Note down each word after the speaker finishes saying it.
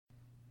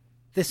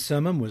This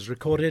sermon was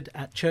recorded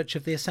at Church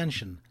of the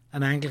Ascension,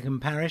 an Anglican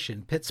parish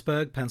in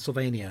Pittsburgh,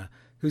 Pennsylvania,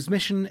 whose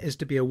mission is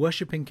to be a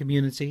worshipping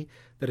community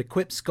that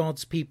equips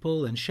God's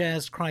people and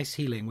shares Christ's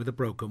healing with a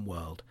broken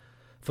world.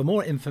 For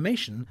more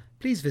information,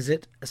 please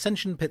visit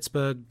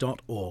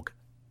ascensionpittsburgh.org.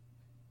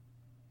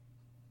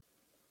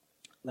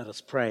 Let us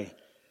pray.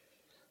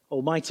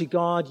 Almighty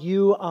God,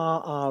 you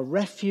are our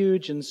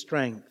refuge and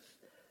strength,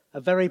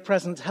 a very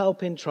present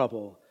help in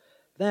trouble.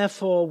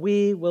 Therefore,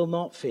 we will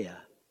not fear.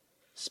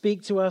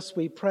 Speak to us,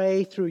 we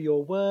pray, through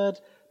your word,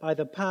 by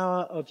the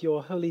power of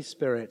your Holy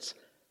Spirit.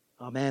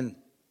 Amen.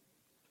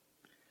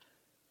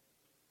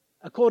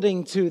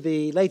 According to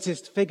the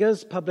latest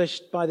figures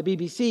published by the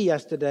BBC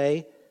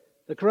yesterday,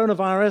 the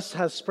coronavirus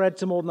has spread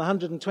to more than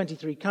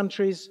 123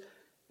 countries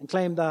and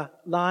claimed the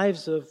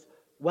lives of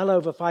well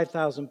over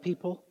 5,000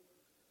 people.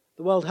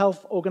 The World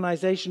Health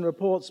Organization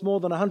reports more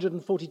than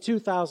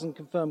 142,000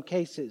 confirmed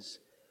cases.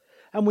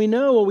 And we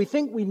know, or we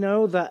think we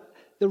know, that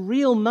the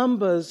real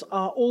numbers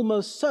are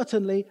almost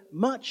certainly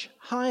much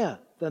higher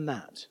than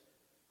that,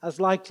 as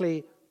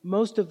likely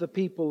most of the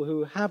people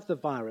who have the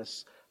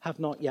virus have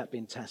not yet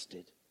been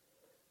tested.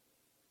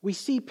 We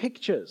see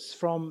pictures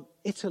from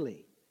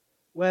Italy,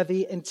 where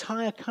the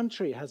entire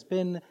country has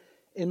been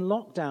in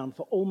lockdown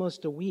for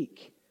almost a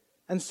week,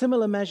 and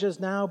similar measures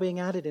now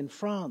being added in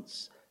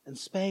France and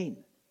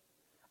Spain.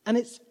 And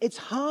it's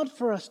hard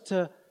for us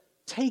to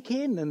take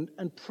in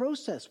and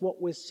process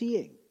what we're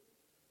seeing.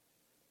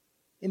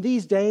 In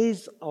these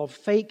days of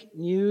fake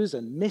news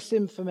and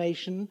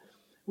misinformation,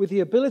 with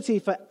the ability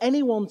for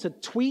anyone to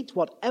tweet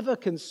whatever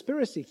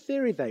conspiracy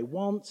theory they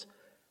want,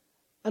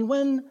 and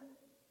when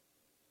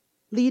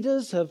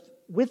leaders have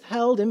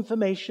withheld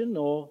information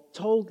or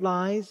told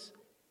lies,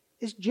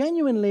 it's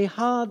genuinely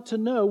hard to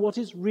know what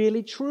is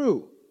really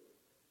true.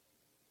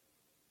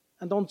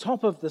 And on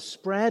top of the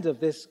spread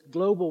of this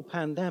global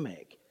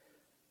pandemic,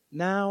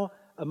 now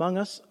among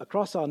us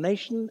across our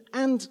nation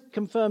and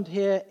confirmed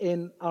here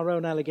in our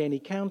own Allegheny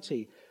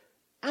County,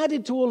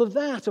 added to all of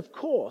that, of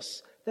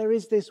course, there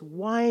is this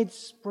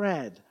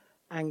widespread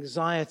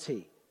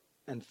anxiety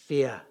and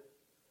fear.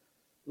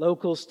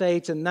 Local,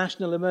 state, and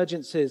national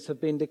emergencies have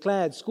been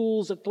declared.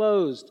 Schools are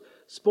closed.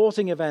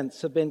 Sporting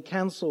events have been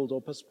cancelled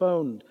or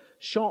postponed.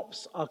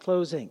 Shops are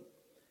closing.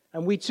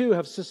 And we too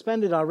have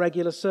suspended our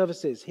regular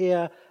services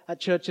here at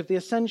Church of the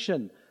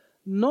Ascension.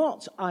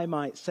 Not, I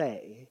might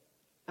say,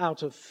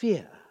 out of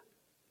fear,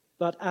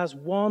 but as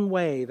one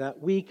way that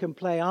we can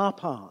play our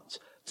part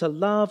to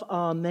love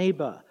our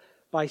neighbor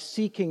by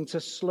seeking to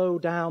slow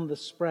down the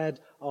spread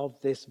of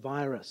this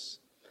virus.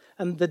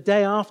 And the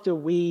day after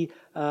we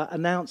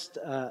announced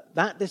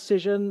that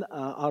decision,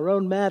 our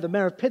own mayor, the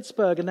mayor of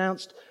Pittsburgh,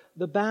 announced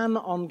the ban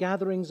on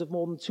gatherings of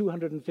more than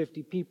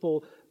 250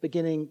 people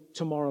beginning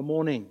tomorrow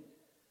morning.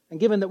 And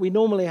given that we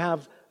normally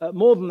have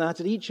more than that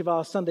at each of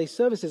our Sunday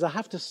services, I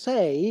have to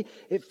say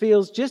it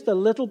feels just a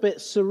little bit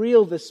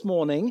surreal this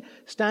morning,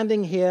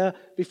 standing here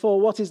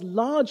before what is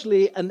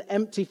largely an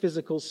empty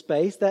physical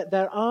space. That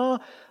there are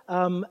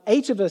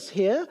 8 of us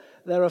here.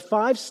 There are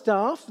 5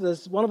 staff.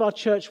 There's one of our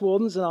church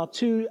wardens and our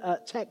 2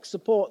 tech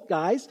support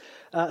guys.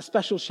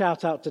 Special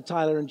shout out to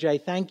Tyler and Jay,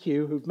 thank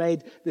you, who've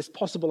made this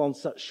possible on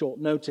such short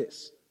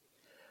notice.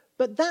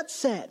 But that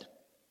said,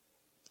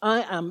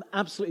 I am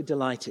absolutely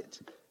delighted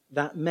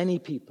that many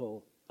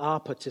people are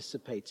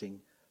participating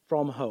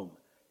from home,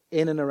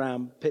 in and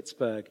around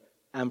Pittsburgh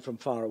and from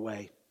far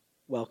away.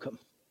 Welcome.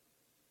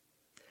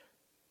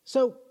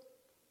 So,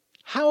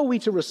 how are we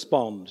to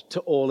respond to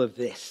all of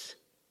this?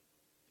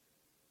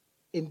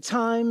 In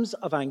times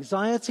of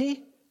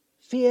anxiety,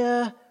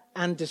 fear,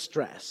 and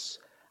distress,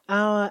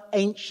 our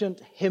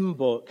ancient hymn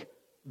book,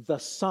 the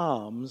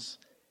Psalms,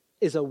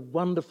 is a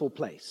wonderful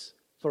place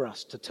for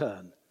us to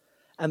turn.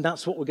 And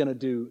that's what we're going to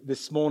do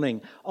this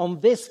morning.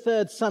 On this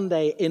third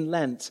Sunday in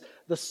Lent,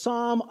 the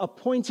psalm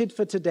appointed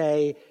for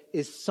today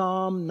is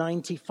Psalm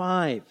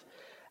 95.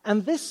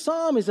 And this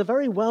psalm is a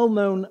very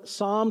well-known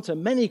psalm to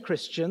many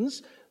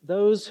Christians.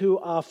 Those who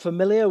are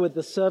familiar with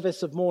the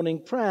service of morning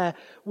prayer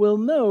will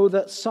know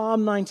that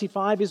Psalm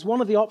 95 is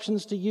one of the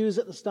options to use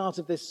at the start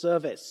of this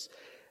service.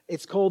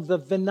 It's called the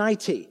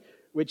Venite,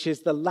 which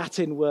is the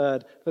Latin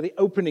word for the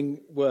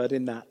opening word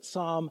in that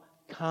psalm,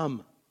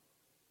 come.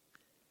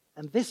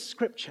 And this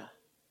scripture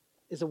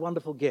is a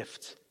wonderful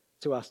gift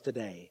to us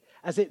today,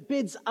 as it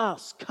bids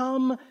us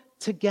come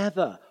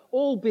together,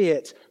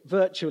 albeit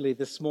virtually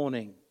this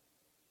morning.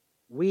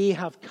 We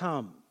have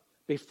come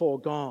before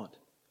God,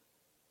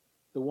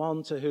 the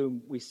one to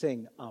whom we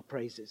sing our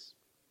praises.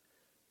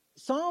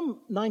 Psalm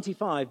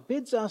 95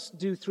 bids us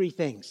do 3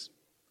 things.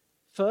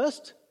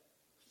 First,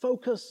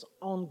 focus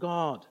on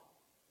God.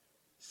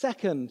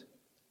 Second,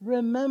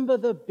 remember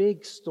the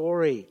big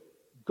story,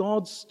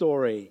 God's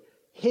story,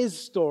 His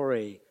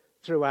story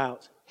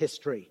throughout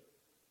history.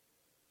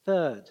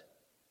 Third,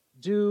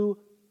 do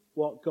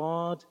what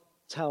God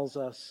tells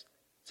us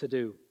to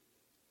do.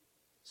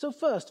 So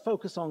first,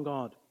 focus on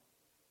God.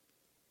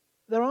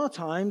 There are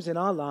times in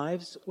our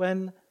lives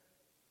when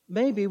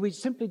maybe we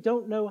simply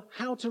don't know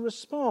how to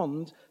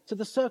respond to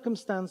the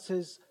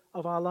circumstances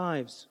of our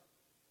lives.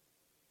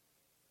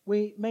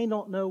 We may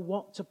not know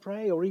what to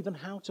pray or even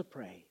how to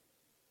pray.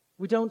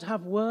 We don't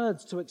have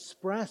words to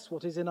express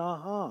what is in our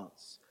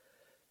hearts.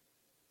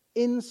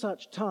 In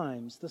such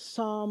times, the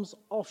Psalms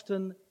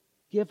often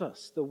give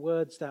us the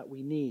words that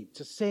we need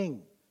to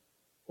sing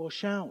or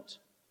shout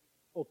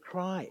or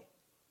cry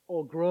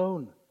or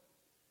groan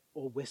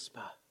or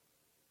whisper.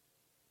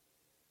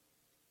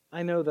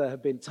 I know there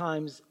have been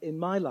times in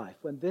my life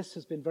when this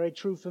has been very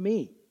true for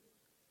me,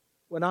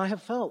 when I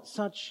have felt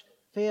such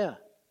fear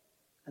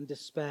and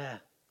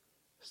despair,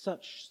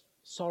 such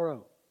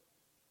sorrow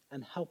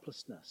and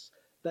helplessness,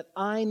 that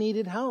I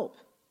needed help.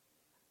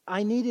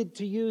 I needed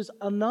to use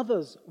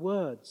another's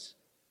words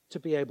to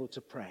be able to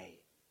pray.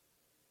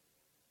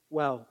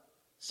 Well,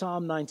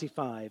 Psalm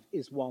 95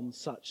 is one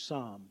such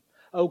psalm.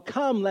 Oh,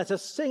 come, let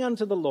us sing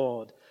unto the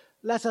Lord.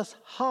 Let us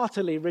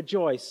heartily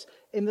rejoice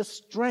in the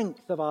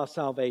strength of our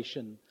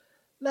salvation.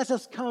 Let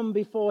us come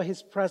before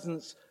his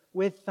presence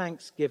with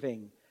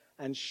thanksgiving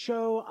and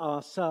show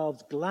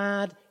ourselves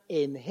glad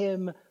in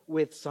him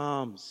with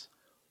psalms.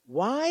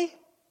 Why?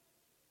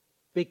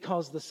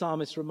 Because the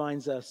psalmist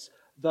reminds us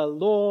the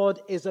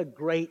Lord is a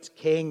great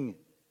king,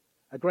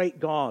 a great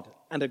God,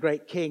 and a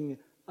great king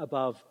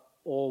above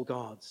all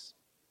gods.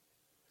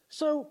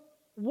 So,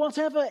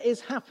 whatever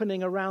is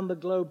happening around the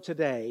globe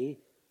today,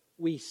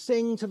 we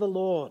sing to the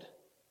Lord.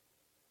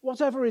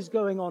 Whatever is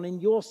going on in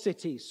your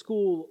city,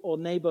 school, or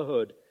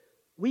neighborhood,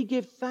 we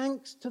give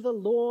thanks to the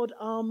Lord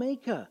our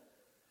Maker.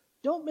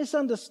 Don't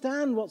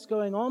misunderstand what's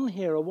going on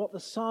here or what the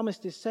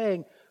psalmist is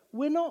saying.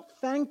 We're not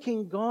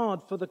thanking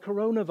God for the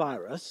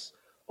coronavirus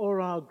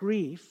or our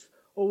grief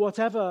or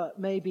whatever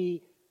may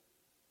be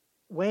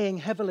weighing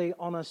heavily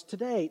on us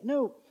today.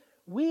 No,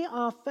 we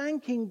are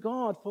thanking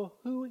God for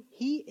who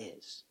he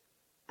is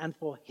and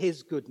for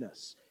his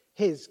goodness,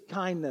 his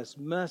kindness,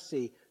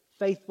 mercy,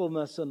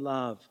 faithfulness, and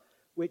love,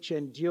 which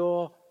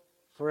endure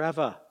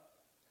forever.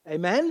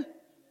 Amen?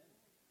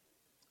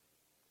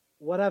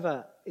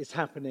 Whatever is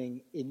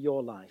happening in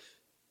your life,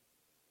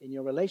 in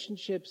your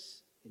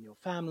relationships, in your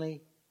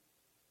family,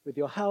 with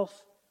your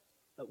health,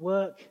 at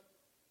work,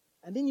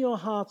 and in your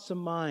hearts and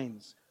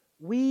minds,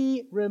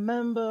 we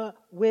remember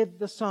with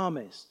the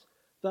psalmist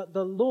that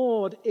the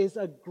Lord is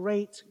a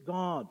great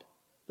God,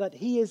 that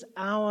he is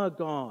our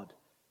God,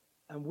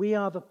 and we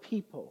are the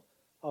people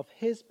of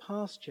his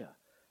pasture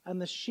and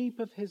the sheep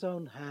of his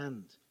own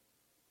hand.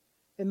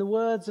 In the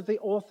words of the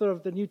author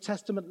of the New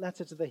Testament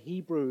letter to the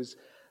Hebrews,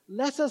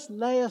 let us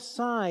lay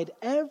aside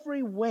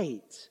every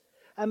weight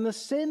and the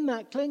sin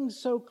that clings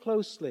so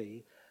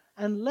closely,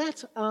 and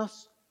let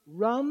us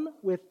run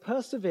with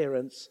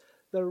perseverance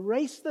the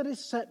race that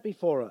is set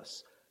before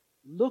us,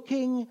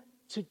 looking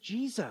to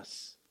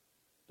Jesus,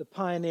 the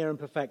pioneer and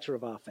perfecter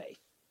of our faith,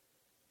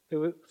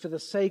 who, for the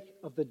sake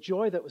of the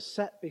joy that was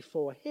set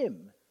before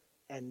him,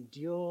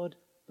 endured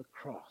the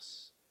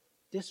cross,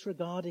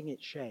 disregarding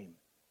its shame,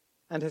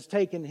 and has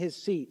taken his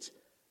seat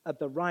at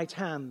the right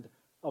hand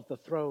of the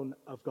throne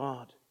of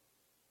God.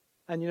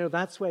 And you know,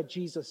 that's where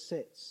Jesus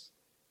sits,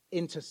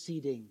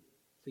 interceding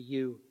for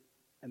you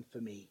and for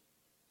me.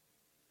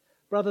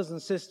 Brothers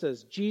and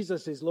sisters,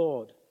 Jesus is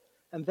Lord,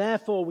 and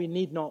therefore we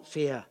need not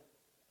fear.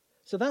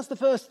 So that's the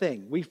first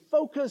thing. We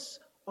focus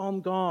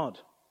on God.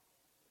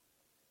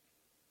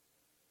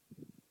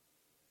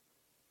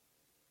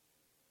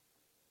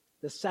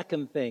 The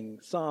second thing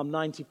Psalm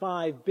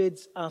 95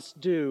 bids us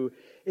do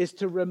is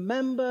to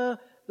remember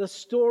the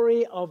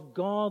story of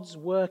God's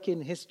work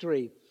in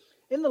history.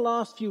 In the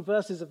last few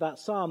verses of that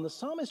psalm, the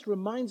psalmist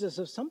reminds us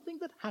of something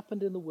that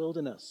happened in the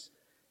wilderness.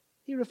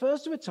 He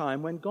refers to a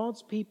time when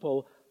God's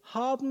people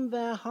hardened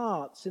their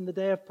hearts in the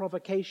day of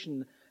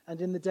provocation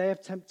and in the day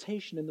of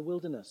temptation in the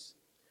wilderness.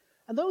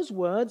 And those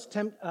words,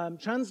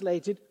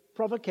 translated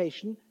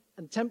provocation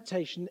and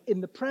temptation in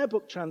the prayer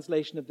book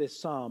translation of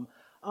this psalm,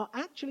 are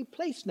actually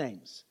place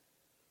names.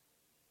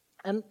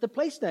 And the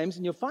place names,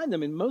 and you'll find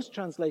them in most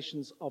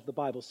translations of the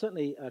Bible,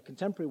 certainly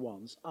contemporary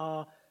ones,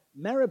 are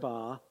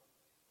Meribah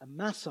and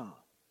Massah.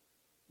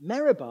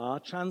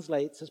 Meribah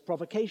translates as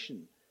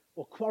provocation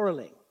or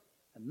quarreling,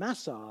 and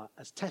Massah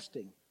as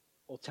testing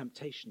or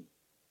temptation.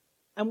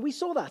 And we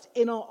saw that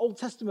in our Old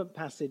Testament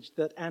passage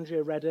that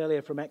Andrea read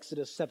earlier from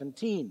Exodus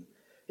 17.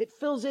 It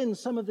fills in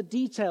some of the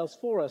details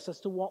for us as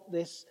to what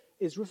this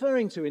is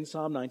referring to in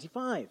Psalm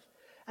 95.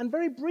 And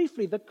very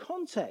briefly, the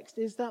context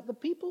is that the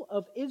people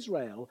of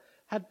Israel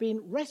had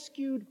been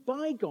rescued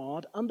by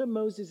God under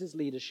Moses'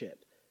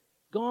 leadership.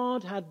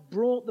 God had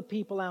brought the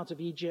people out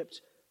of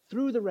Egypt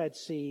through the Red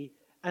Sea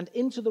and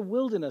into the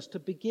wilderness to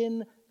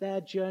begin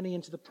their journey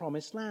into the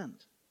Promised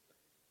Land.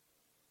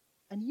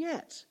 And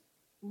yet,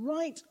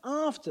 right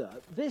after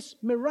this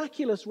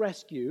miraculous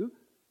rescue,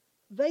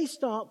 they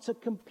start to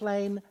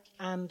complain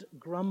and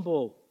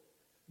grumble.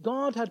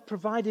 God had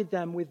provided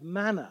them with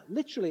manna,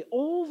 literally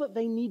all that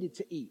they needed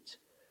to eat.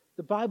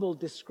 The Bible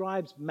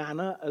describes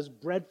manna as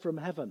bread from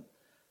heaven,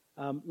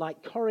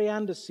 like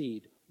coriander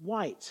seed,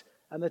 white,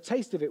 and the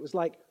taste of it was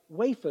like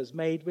wafers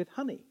made with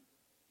honey.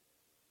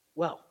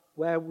 Well,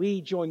 where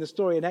we join the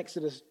story in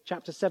Exodus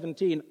chapter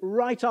 17,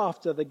 right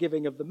after the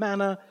giving of the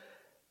manna,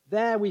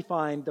 There we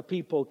find the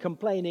people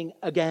complaining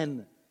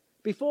again.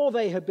 Before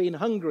they had been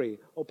hungry,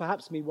 or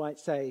perhaps we might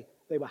say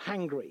they were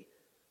hangry.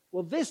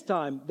 Well, this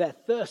time they're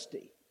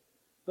thirsty.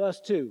 Verse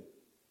 2,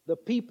 the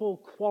people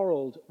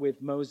quarreled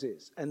with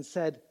Moses and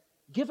said,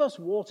 "Give us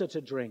water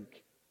to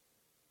drink."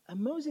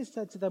 And Moses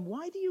said to them,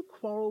 "Why do you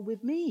quarrel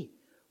with me?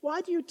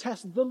 Why do you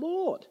test the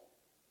Lord?"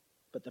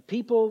 But the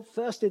people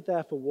thirsted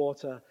there for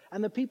water,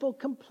 and the people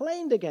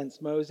complained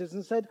against Moses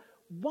and said,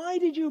 "Why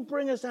did you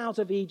bring us out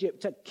of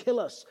Egypt to kill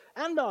us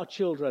and our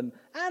children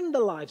and the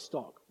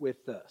livestock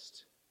with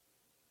thirst?"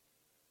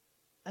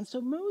 And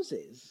so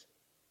Moses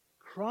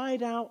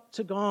cried out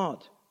to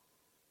God,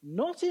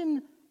 not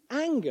in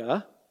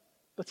anger,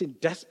 but in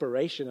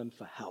desperation and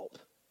for help.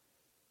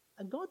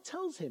 And God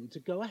tells him to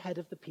go ahead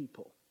of the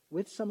people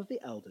with some of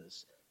the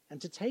elders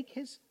and to take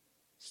his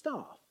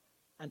staff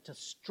and to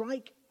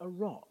strike a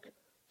rock,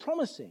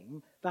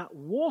 promising that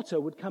water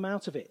would come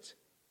out of it.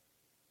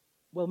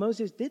 Well,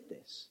 Moses did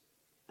this,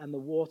 and the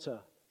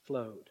water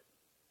flowed.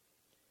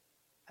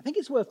 I think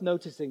it's worth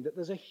noticing that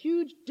there's a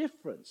huge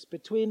difference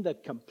between the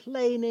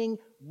complaining,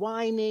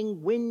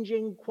 whining,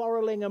 whinging,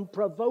 quarreling, and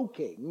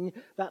provoking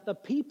that the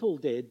people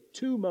did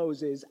to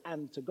Moses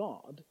and to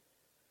God,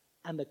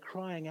 and the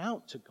crying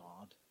out to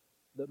God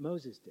that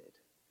Moses did.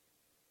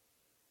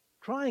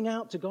 Crying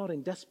out to God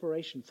in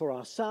desperation for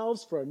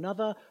ourselves, for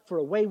another, for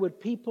a wayward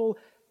people,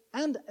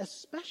 and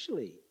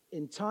especially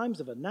in times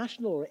of a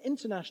national or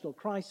international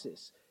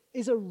crisis,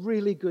 is a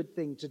really good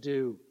thing to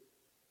do.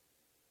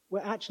 We're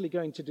actually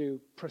going to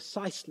do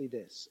precisely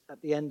this at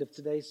the end of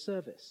today's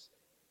service.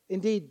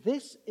 Indeed,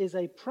 this is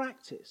a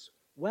practice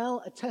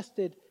well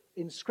attested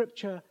in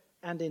Scripture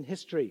and in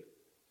history.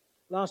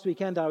 Last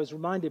weekend, I was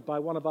reminded by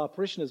one of our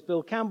parishioners,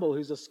 Bill Campbell,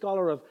 who's a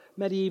scholar of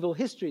medieval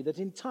history, that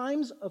in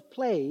times of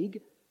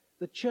plague,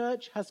 the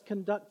church has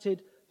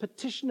conducted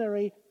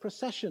petitionary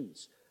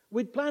processions.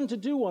 We'd planned to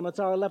do one at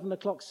our 11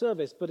 o'clock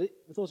service, but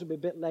we thought it would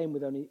be a bit lame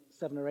with only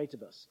 7 or 8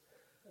 of us.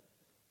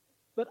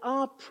 But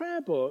our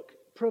prayer book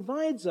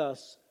provides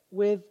us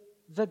with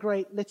the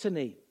Great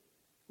Litany,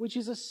 which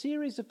is a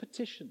series of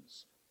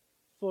petitions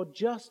for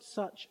just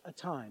such a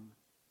time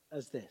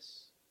as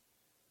this.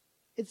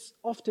 It's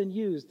often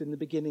used in the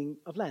beginning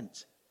of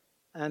Lent.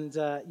 And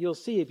you'll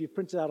see if you've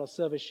printed out our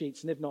service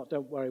sheets, and if not,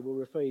 don't worry, we'll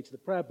refer you to the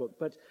prayer book.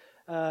 But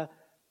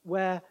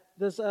where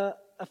there's a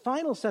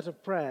final set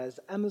of prayers,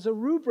 and there's a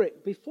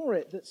rubric before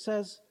it that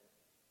says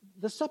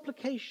the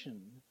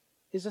supplication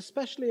is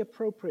especially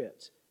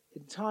appropriate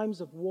in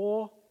times of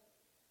war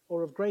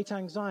or of great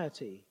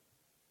anxiety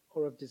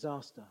or of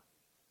disaster.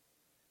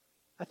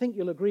 I think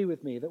you'll agree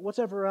with me that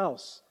whatever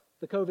else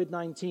the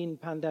COVID-19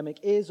 pandemic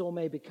is or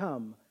may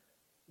become,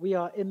 we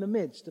are in the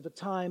midst of a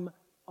time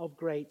of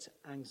great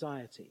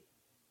anxiety.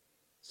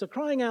 So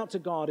crying out to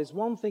God is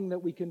one thing that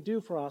we can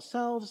do for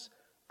ourselves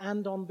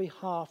and on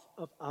behalf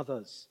of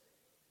others.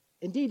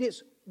 Indeed,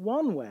 it's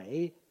one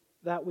way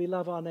that we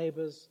love our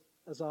neighbors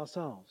as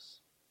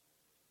ourselves.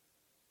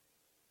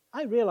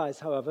 I realize,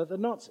 however,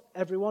 that not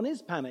everyone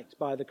is panicked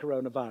by the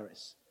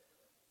coronavirus.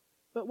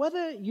 But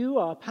whether you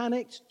are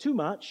panicked too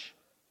much,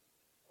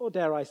 or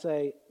dare I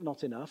say,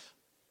 not enough,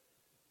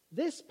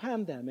 this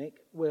pandemic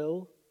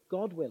will,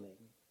 God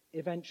willing,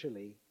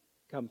 eventually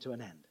come to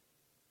an end.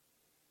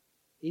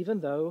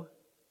 Even though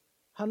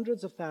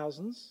hundreds of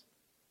thousands,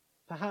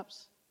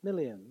 perhaps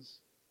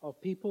millions of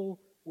people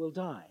will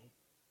die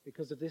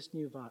because of this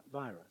new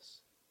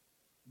virus,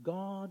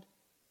 God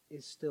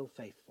is still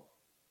faithful.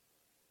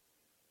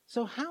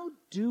 So how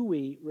do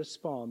we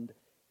respond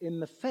in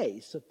the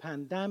face of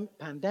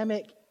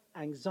pandemic,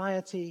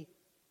 anxiety,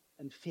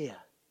 and fear?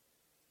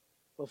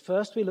 Well,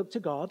 first we look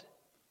to God.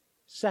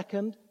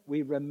 Second,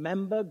 we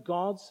remember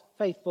God's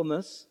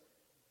faithfulness.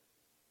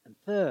 And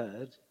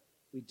third,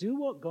 we do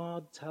what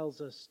God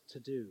tells us to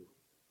do.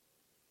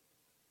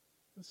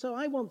 And so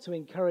I want to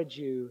encourage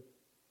you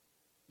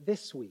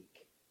this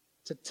week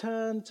to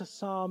turn to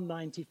Psalm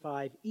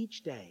 95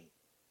 each day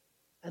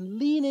and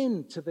lean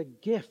into the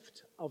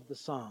gift of the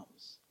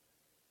Psalms.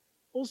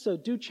 Also,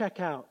 do check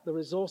out the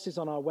resources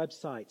on our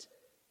website,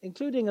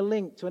 including a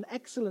link to an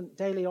excellent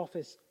daily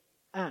office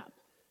app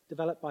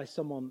developed by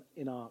someone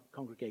in our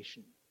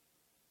congregation.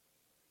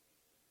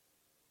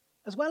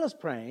 As well as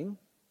praying,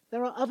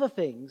 there are other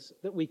things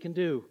that we can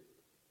do.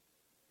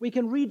 We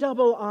can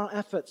redouble our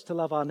efforts to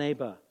love our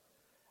neighbor.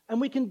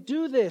 And we can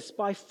do this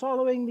by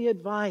following the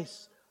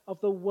advice of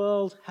the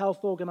World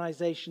Health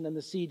Organization and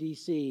the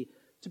CDC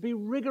to be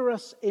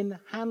rigorous in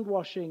hand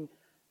washing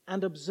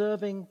and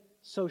observing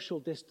social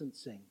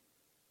distancing.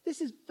 This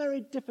is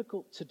very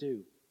difficult to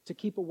do, to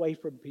keep away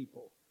from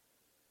people.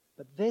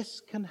 But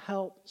this can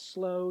help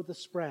slow the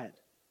spread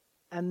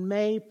and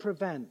may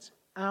prevent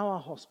our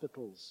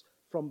hospitals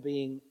from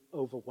being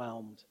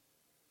overwhelmed.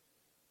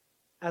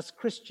 As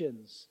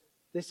Christians,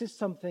 this is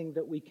something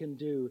that we can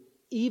do,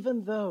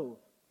 even though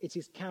it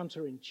is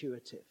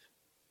counterintuitive.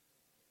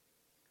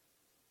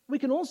 We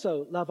can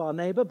also love our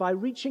neighbor by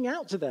reaching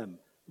out to them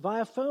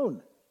via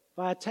phone,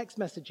 via text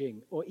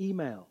messaging or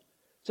email,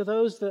 to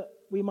those that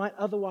we might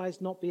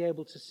otherwise not be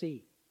able to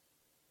see.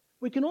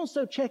 We can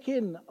also check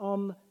in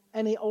on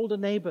any older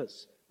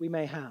neighbors we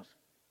may have,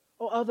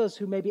 or others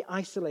who may be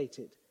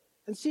isolated,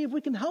 and see if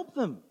we can help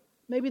them.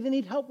 Maybe they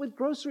need help with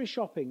grocery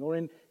shopping or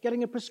in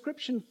getting a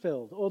prescription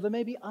filled, or there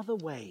may be other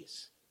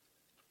ways.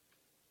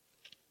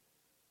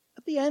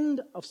 At the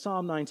end of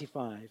Psalm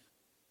 95,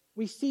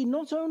 we see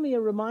not only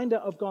a reminder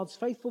of God's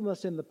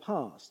faithfulness in the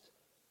past,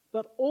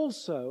 but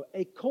also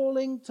a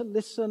calling to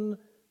listen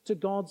to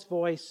God's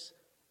voice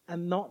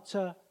and not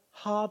to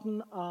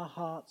harden our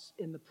hearts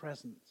in the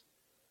present.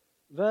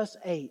 Verse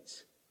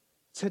 8,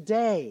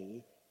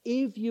 today,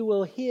 if you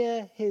will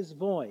hear his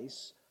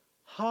voice,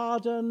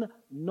 harden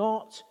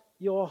not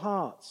your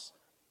hearts.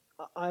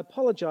 I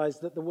apologize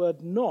that the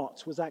word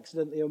not was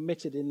accidentally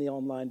omitted in the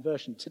online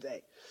version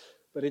today,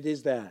 but it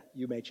is there.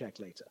 You may check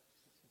later.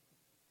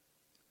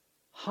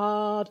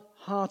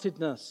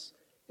 Hard-heartedness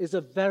is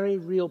a very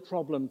real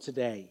problem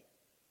today.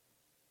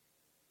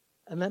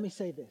 And let me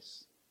say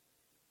this.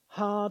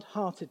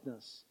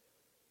 Hard-heartedness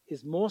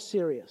is more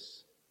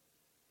serious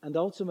and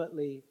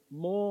ultimately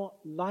more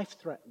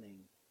life-threatening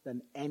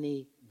than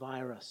any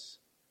virus.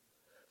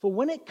 For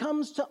when it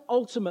comes to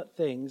ultimate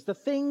things, the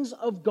things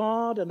of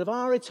God and of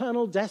our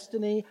eternal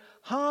destiny,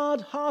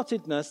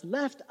 hard-heartedness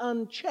left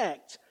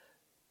unchecked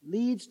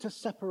leads to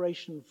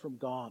separation from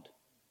God.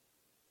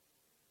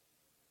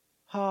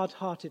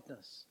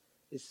 Hard-heartedness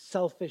is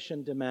selfish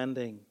and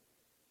demanding.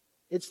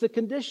 It's the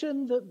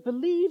condition that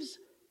believes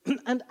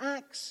and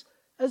acts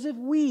as if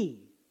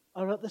we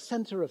are at the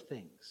center of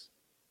things,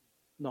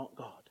 not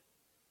God.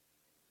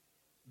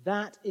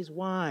 That is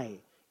why,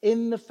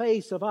 in the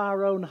face of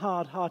our own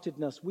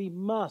hard-heartedness, we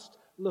must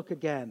look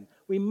again.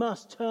 We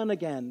must turn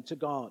again to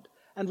God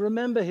and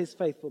remember his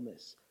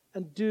faithfulness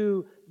and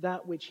do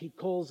that which he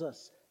calls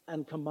us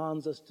and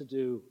commands us to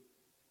do.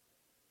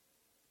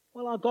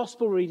 Well, our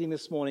gospel reading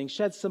this morning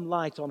sheds some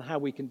light on how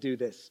we can do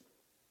this.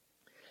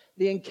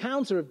 The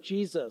encounter of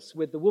Jesus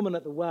with the woman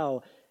at the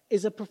well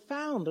is a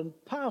profound and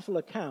powerful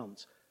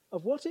account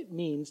of what it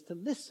means to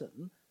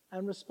listen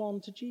and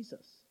respond to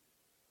Jesus.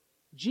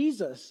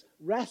 Jesus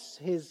rests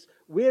his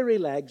weary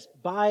legs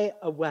by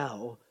a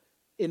well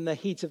in the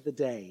heat of the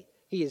day.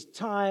 He is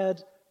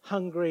tired,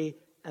 hungry,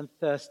 and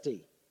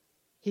thirsty.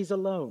 He's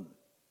alone.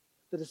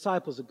 The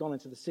disciples have gone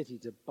into the city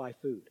to buy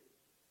food.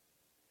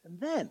 And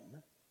then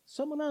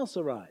someone else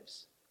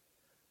arrives.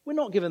 We're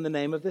not given the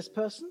name of this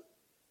person,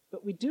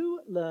 but we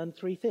do learn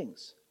three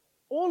things,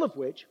 all of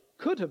which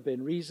could have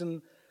been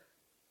reason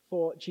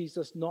for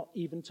Jesus not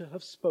even to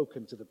have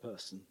spoken to the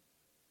person.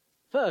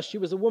 First, she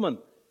was a woman,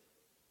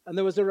 and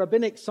there was a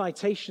rabbinic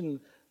citation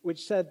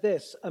which said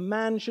this: a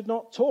man should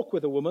not talk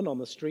with a woman on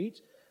the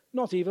street,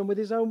 not even with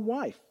his own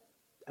wife,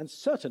 and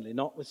certainly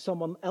not with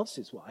someone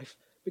else's wife,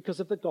 because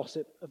of the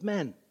gossip of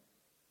men.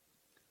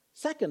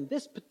 Second,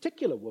 this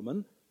particular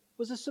woman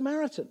was a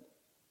Samaritan.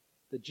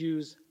 The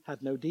Jews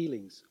had no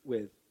dealings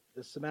with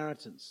the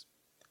Samaritans.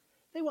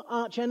 They were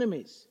arch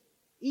enemies,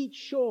 each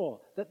sure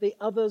that the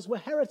others were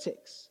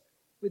heretics,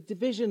 with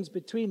divisions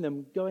between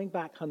them going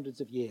back hundreds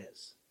of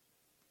years.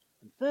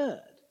 And third,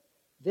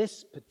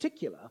 this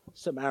particular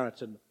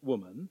Samaritan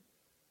woman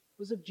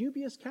was of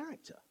dubious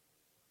character.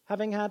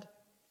 Having had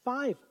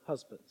 5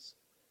 husbands,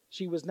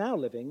 she was now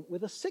living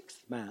with a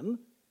 6th man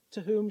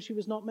to whom she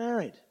was not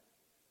married.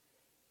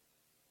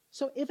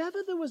 So if ever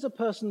there was a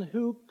person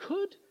who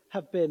could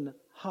have been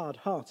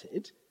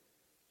hard-hearted,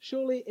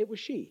 surely it was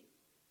she.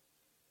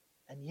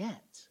 And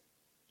yet,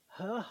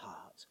 her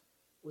heart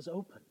was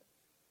open.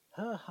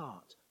 Her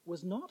heart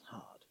was not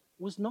hard,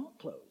 was not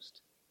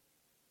closed.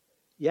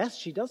 Yes,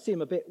 she does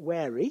seem a bit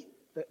wary.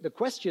 The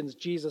questions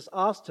Jesus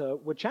asked her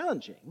were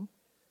challenging,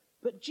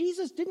 but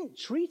Jesus didn't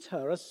treat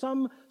her as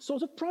some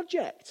sort of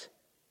project.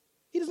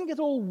 He doesn't get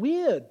all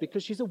weird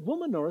because she's a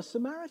woman or a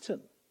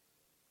Samaritan.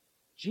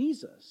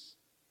 Jesus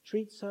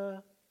treats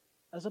her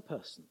as a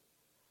person,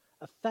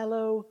 a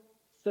fellow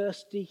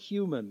thirsty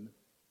human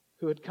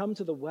who had come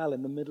to the well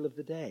in the middle of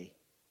the day.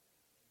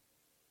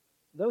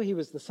 Though he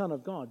was the Son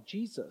of God,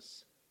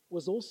 Jesus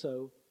was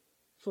also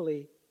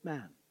fully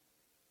man.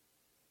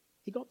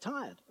 He got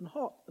tired and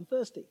hot and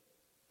thirsty,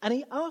 and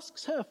he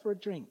asks her for a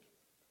drink.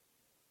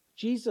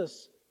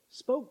 Jesus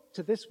spoke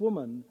to this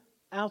woman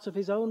out of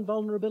his own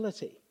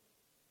vulnerability,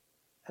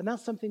 and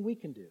that's something we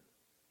can do.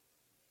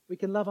 We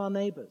can love our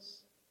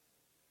neighbors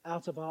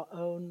out of our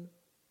own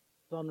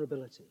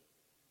vulnerability.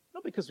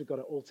 Not because we've got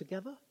it all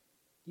together.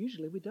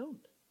 Usually we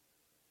don't.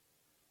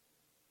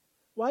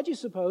 Why do you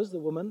suppose the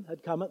woman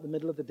had come at the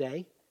middle of the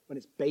day when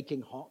it's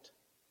baking hot?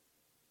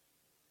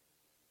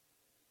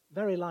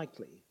 Very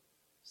likely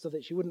so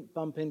that she wouldn't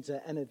bump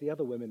into any of the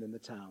other women in the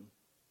town,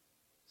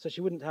 so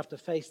she wouldn't have to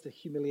face the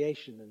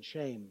humiliation and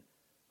shame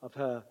of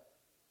her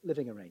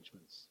living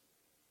arrangements.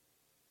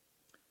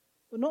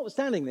 But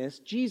notwithstanding this,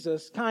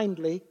 Jesus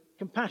kindly,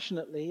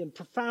 compassionately, and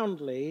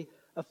profoundly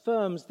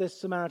affirms this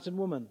Samaritan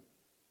woman.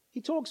 He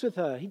talks with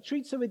her, he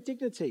treats her with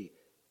dignity,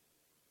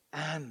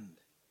 and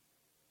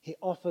he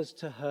offers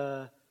to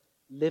her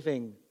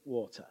living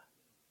water.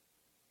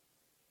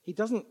 He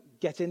doesn't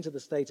get into the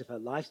state of her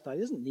lifestyle,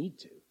 he doesn't need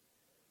to,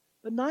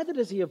 but neither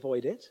does he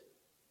avoid it.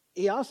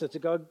 he asked her to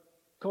go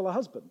call her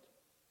husband,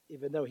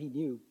 even though he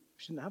knew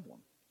she didn't have one.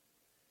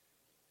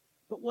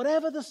 But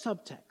whatever the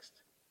subtext,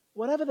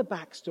 whatever the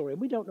backstory,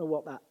 and we don't know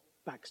what that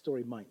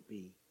backstory might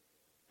be,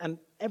 and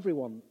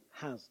everyone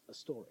has a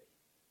story,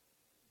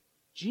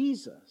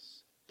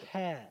 Jesus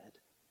cared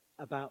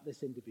about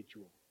this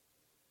individual.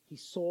 He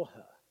saw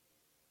her.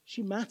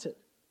 She mattered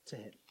to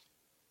him.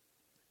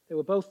 They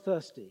were both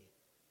thirsty,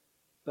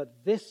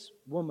 but this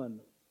woman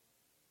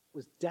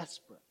was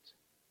desperate.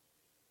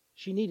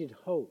 She needed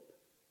hope,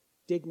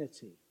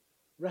 dignity,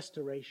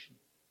 restoration.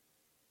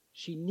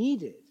 She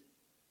needed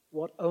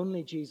what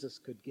only Jesus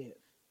could give,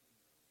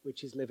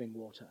 which is living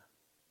water.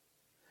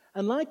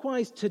 And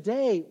likewise,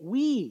 today,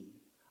 we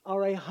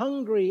are a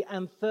hungry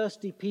and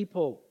thirsty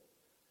people.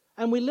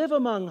 And we live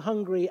among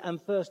hungry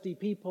and thirsty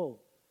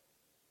people.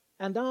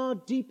 And our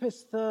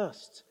deepest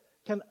thirst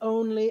can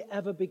only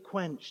ever be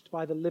quenched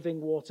by the living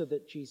water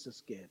that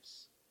Jesus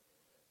gives.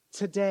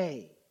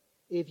 Today,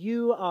 if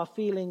you are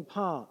feeling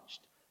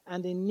parched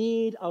and in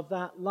need of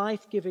that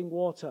life-giving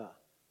water,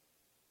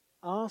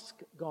 ask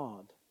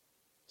God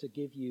to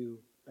give you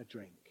a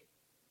drink.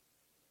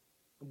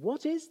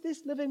 What is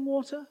this living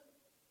water?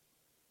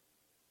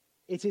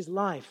 It is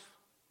life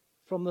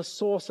from the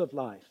source of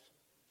life,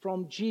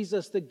 from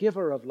Jesus, the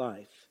giver of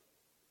life.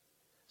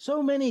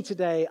 So many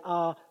today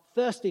are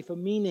thirsty for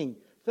meaning,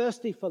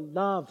 thirsty for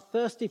love,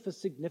 thirsty for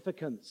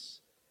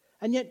significance.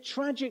 And yet,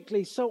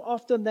 tragically, so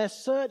often their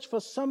search for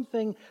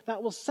something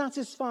that will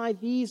satisfy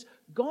these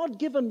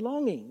God-given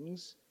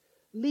longings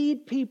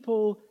lead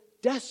people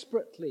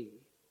desperately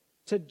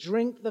to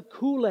drink the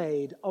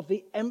Kool-Aid of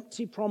the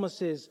empty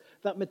promises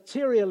that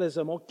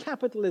materialism or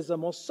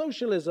capitalism or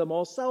socialism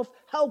or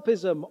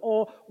self-helpism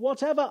or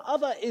whatever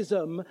other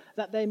ism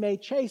that they may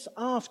chase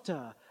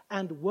after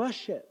and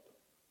worship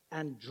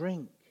and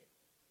drink.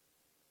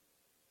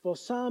 For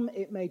some,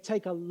 it may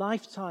take a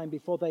lifetime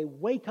before they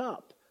wake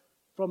up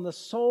from the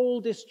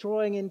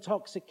soul-destroying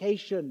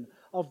intoxication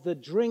of the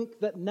drink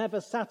that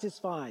never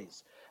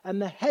satisfies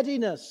and the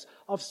headiness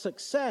of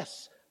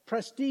success,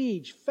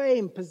 prestige,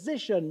 fame,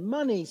 position,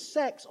 money,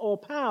 sex, or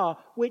power,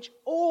 which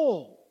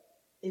all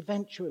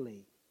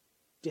eventually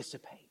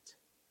dissipate.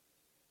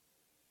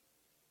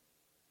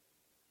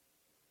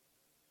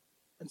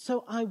 And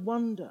so I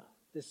wonder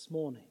this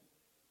morning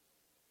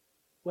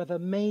whether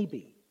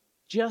maybe,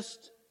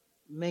 just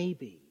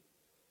maybe,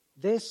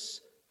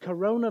 this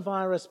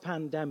coronavirus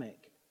pandemic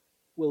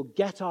will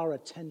get our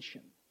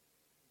attention.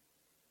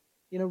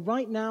 You know,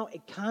 right now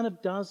it kind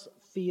of does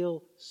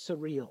feel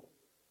surreal.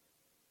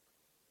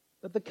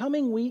 But the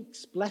coming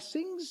weeks'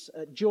 blessings,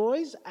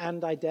 joys,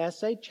 and I dare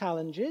say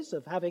challenges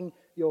of having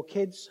your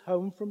kids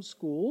home from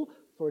school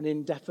for an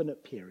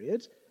indefinite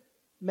period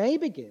may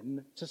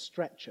begin to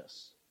stretch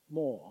us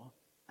more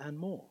and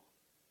more.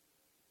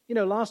 You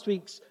know, last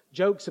week's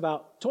jokes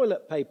about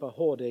toilet paper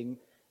hoarding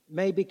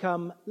may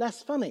become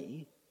less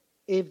funny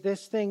if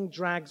this thing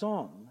drags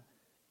on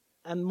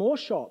and more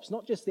shops,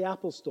 not just the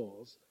Apple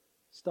stores,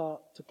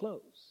 start to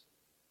close.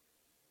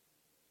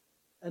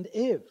 And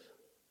if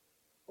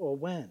or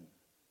when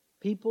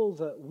people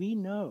that we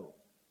know,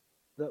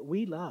 that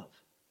we love,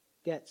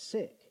 get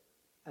sick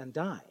and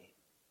die,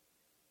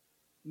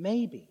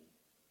 maybe,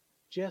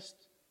 just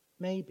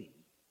maybe,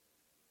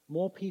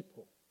 more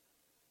people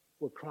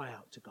will cry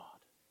out to God.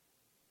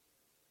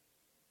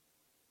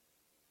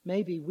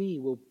 Maybe we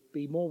will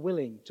be more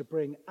willing to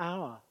bring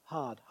our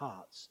hard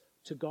hearts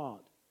to God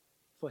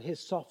for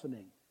his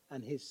softening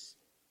and his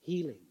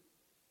healing.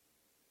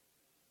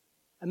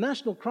 A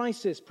national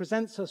crisis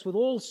presents us with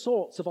all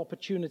sorts of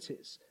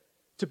opportunities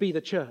to be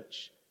the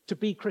church, to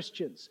be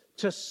Christians,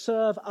 to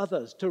serve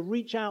others, to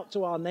reach out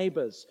to our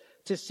neighbors,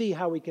 to see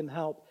how we can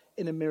help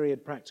in a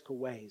myriad practical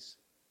ways.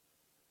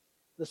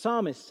 The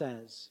psalmist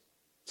says,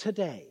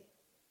 today,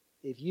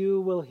 if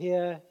you will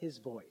hear his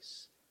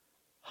voice,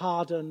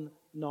 harden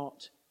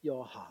not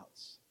your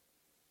hearts.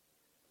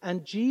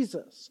 And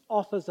Jesus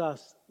offers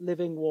us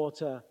living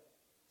water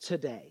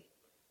today,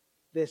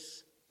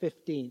 this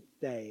 15th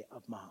day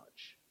of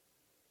March.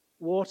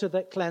 Water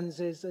that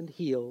cleanses and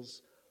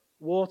heals,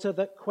 water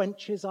that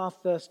quenches our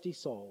thirsty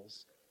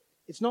souls.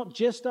 It's not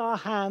just our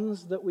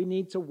hands that we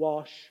need to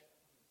wash,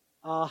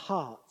 our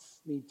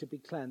hearts need to be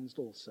cleansed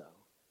also.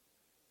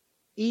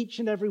 Each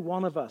and every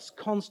one of us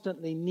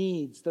constantly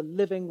needs the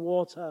living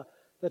water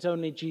that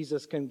only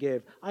Jesus can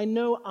give. I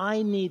know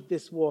I need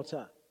this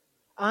water.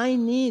 I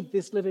need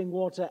this living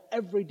water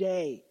every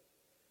day.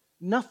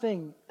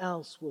 Nothing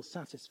else will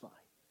satisfy.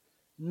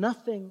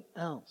 Nothing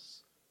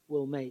else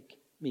will make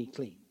me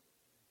clean.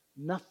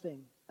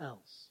 Nothing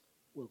else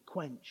will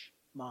quench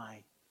my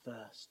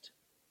thirst.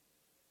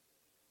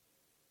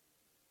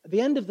 At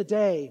the end of the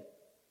day,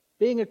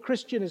 being a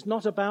Christian is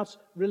not about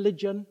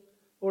religion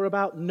or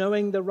about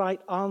knowing the right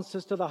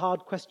answers to the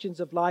hard questions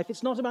of life.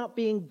 It's not about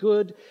being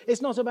good.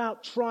 It's not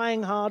about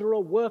trying harder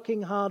or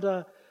working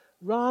harder.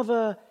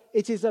 Rather,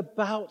 it is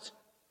about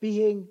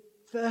being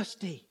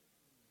thirsty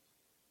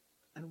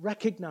and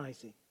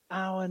recognizing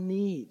our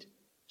need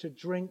to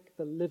drink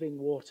the living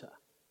water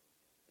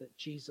that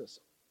Jesus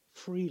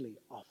freely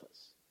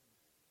offers.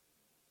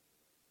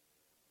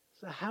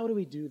 So how do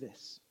we do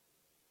this?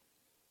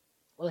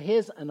 Well,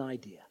 here's an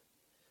idea.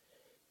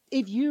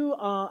 If you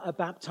are a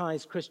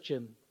baptized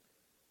Christian,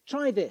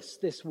 try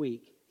this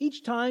week.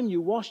 Each time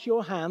you wash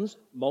your hands,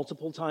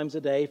 multiple times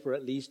a day for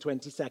at least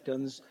 20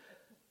 seconds,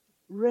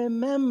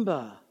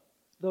 remember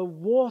the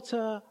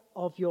water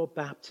of your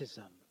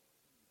baptism.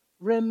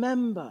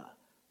 Remember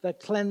the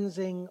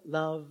cleansing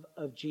love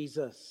of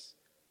Jesus.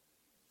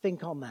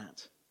 Think on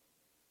that.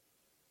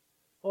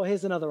 Or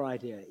here's another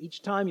idea.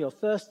 Each time you're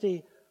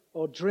thirsty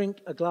or drink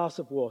a glass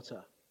of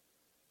water,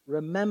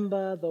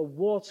 remember the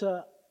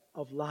water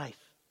of life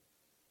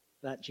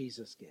that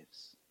Jesus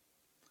gives.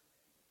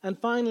 And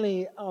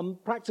finally,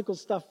 practical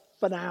stuff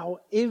for now,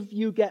 if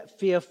you get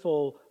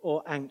fearful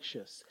or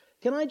anxious,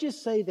 can I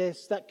just say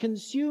this, that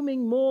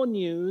consuming more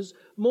news,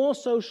 more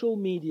social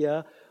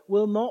media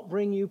will not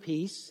bring you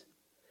peace.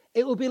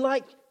 It will be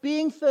like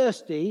being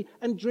thirsty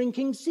and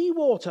drinking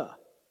seawater.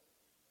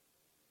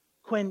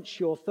 Quench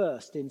your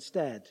thirst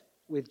instead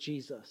with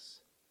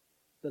Jesus,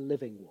 the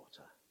living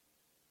water.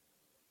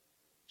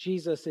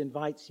 Jesus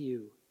invites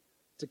you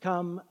to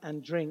come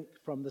and drink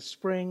from the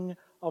spring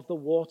of the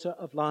water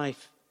of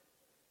life,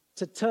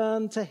 to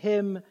turn to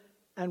him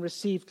and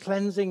receive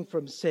cleansing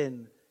from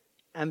sin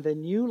and the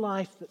new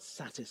life that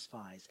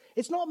satisfies.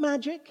 It's not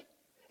magic.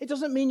 It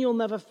doesn't mean you'll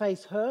never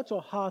face hurt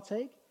or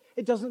heartache.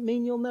 It doesn't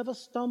mean you'll never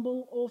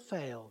stumble or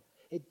fail.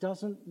 It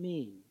doesn't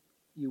mean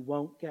you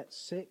won't get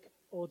sick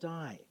or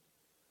die.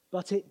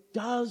 But it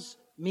does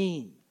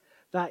mean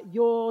that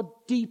your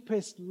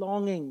deepest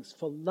longings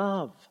for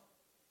love,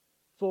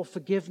 for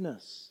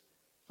forgiveness,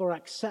 for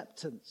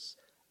acceptance,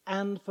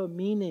 and for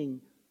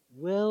meaning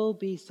will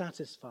be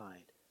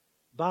satisfied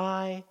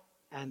by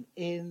and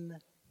in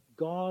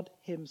God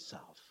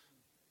himself.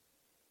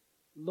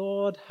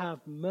 Lord, have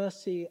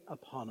mercy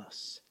upon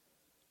us.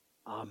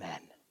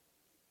 Amen.